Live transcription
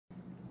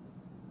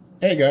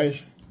Hey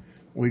guys,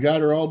 we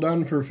got her all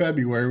done for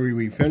February.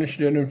 We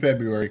finished it in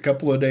February. A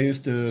couple of days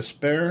to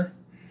spare.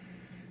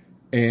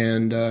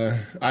 And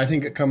I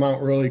think it come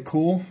out really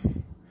cool.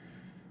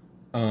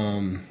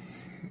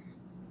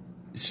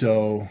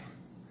 So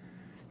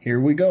here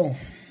we go.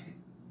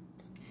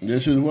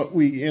 This is what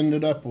we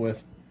ended up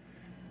with.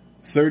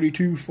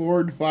 32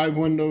 Ford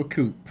 5-window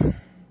coupe.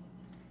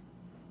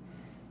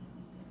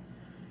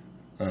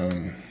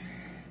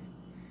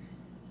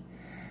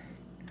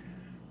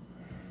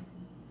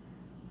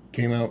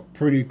 Came out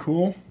pretty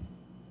cool.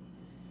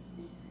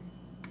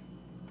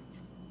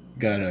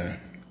 Got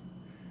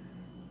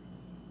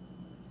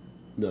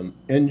the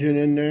engine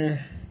in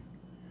there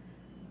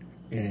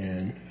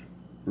and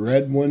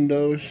red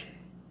windows,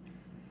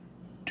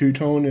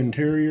 two-tone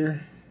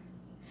interior,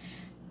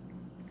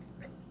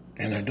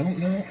 and I don't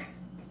know.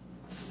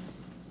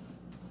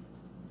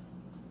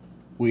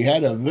 We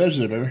had a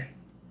visitor.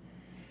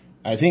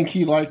 I think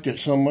he liked it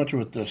so much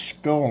with the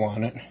skull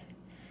on it,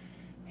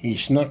 he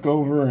snuck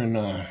over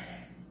and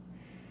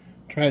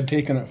tried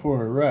taking it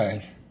for a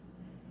ride.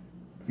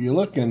 If you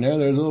look in there,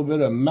 there's a little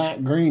bit of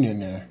matte green in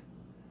there.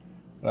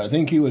 But I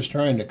think he was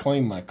trying to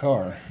claim my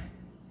car.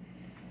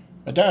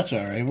 But that's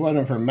alright. If it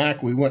wasn't for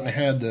Mac, we wouldn't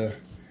have had to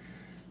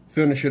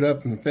finish it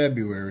up in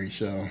February,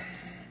 so.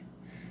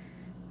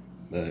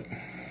 But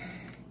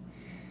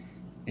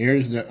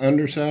here's the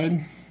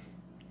underside.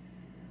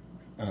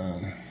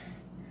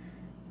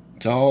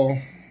 It's all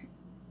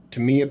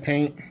Tamiya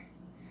paint,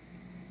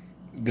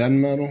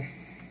 gunmetal,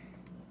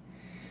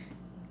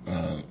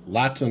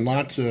 lots and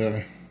lots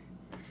of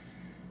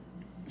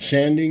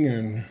sanding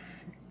and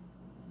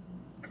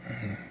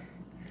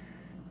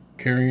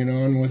carrying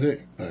on with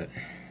it, but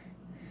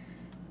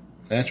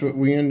that's what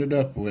we ended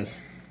up with.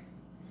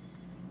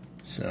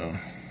 So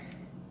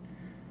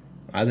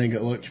I think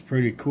it looks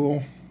pretty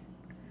cool.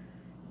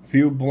 A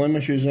few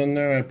blemishes in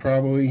there. I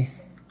probably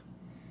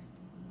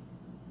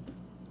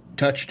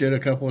touched it a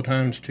couple of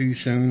times too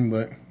soon,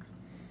 but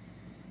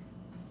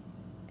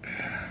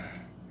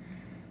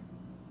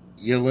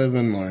you live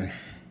and learn.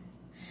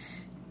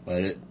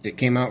 But it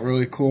came out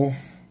really cool.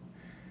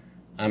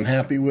 I'm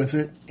happy with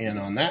it. And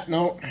on that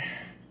note,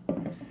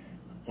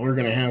 we're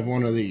going to have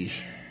one of these.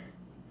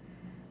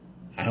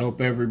 I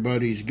hope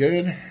everybody's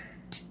good.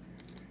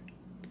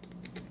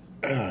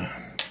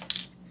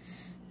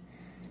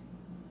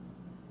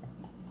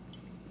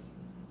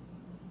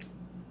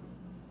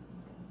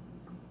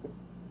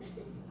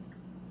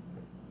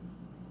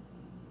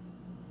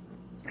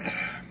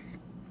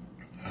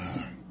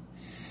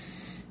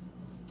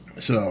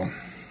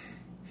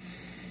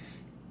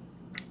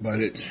 But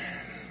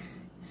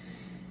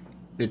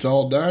it's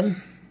all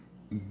done.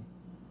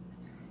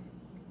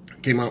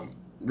 Came out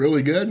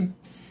really good.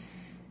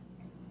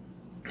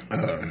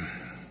 The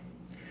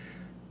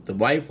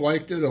wife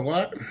liked it a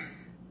lot.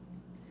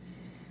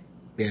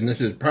 And this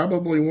is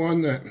probably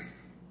one that,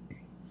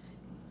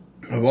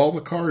 of all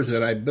the cars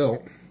that I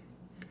built,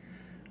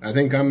 I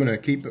think I'm going to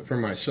keep it for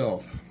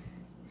myself.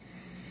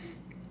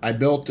 I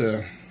built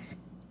a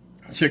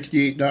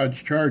 68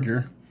 Dodge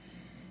Charger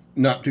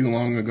not too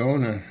long ago,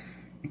 and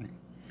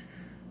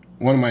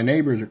one of my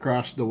neighbors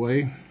across the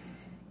way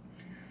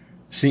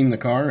seen the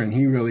car, and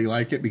he really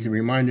liked it because it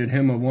reminded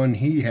him of one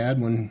he had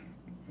when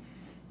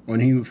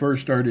he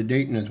first started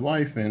dating his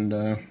wife, and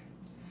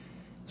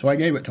so I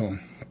gave it to him.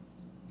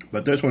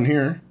 But this one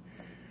here,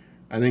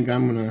 I think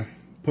I'm gonna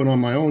put on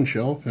my own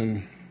shelf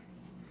and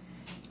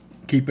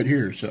keep it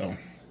here. So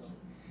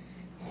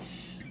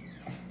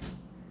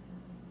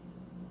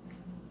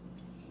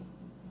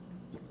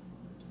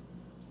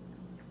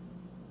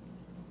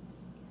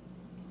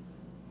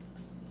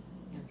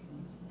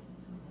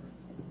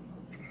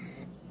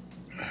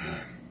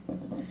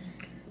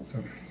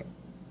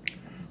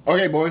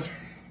okay, boys,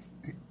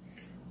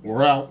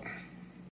 we're out.